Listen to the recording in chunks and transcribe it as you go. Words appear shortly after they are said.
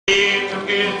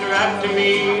Bible kids are up to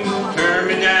me, turn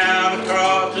me down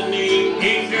across the knee.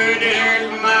 He sure did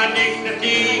hurt my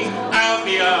dignity out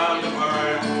beyond the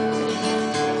mark.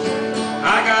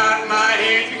 I got my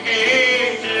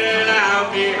education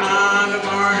out beyond the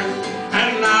mark,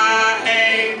 and I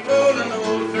ain't fooling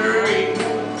no three.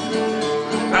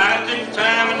 Passed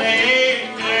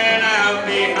examination out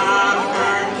beyond the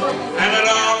mark, and it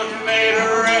almost made a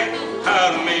wreck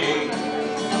out of me.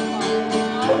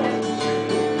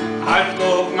 I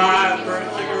smoked my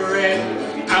first cigarette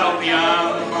out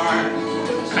beyond the mark,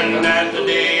 and that's the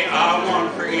day I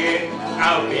won't forget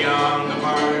out beyond the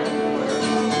mark.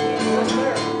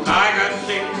 I got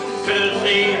sick to the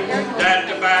scene, that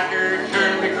tobacco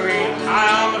turned me green.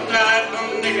 I almost died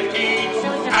from nicotine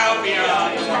out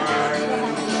beyond the mark.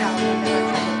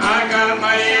 I got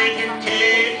my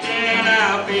education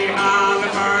out beyond the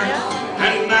mark,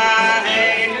 and I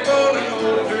ain't fooling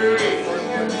no three.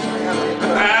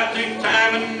 Past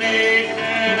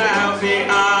examination out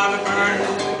beyond the mark,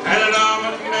 and it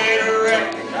almost made a wreck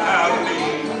out of me.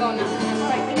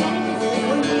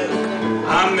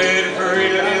 I made a pretty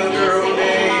little girl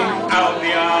day out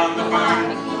beyond the barn.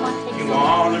 He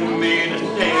wanted me to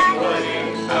stay away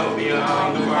out beyond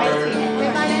the barn.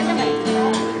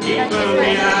 He put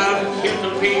me out and kissed a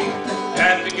peep.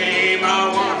 That's the game I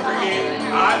want to forget.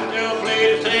 I still play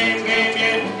the same game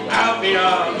yet out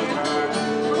beyond the barn.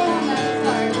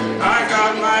 I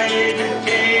got my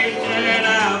education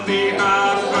out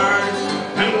beyond the barn,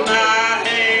 and I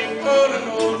ain't fooling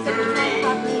no three.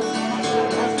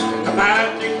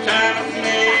 Past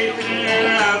examination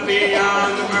out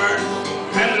beyond the mark,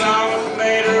 and it almost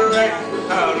made a wreck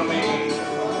out of me.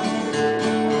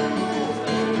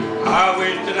 I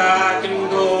wish that I can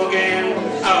go again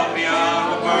out beyond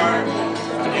the mark.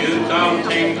 I do some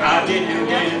things I didn't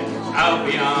again out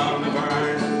beyond the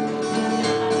barn.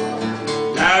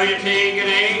 Now you think it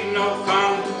ain't no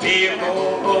fun to be a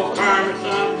poor farmer's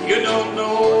son. You don't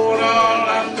know what all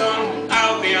I've done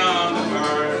out beyond the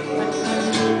barn.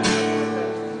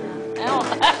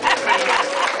 Oh.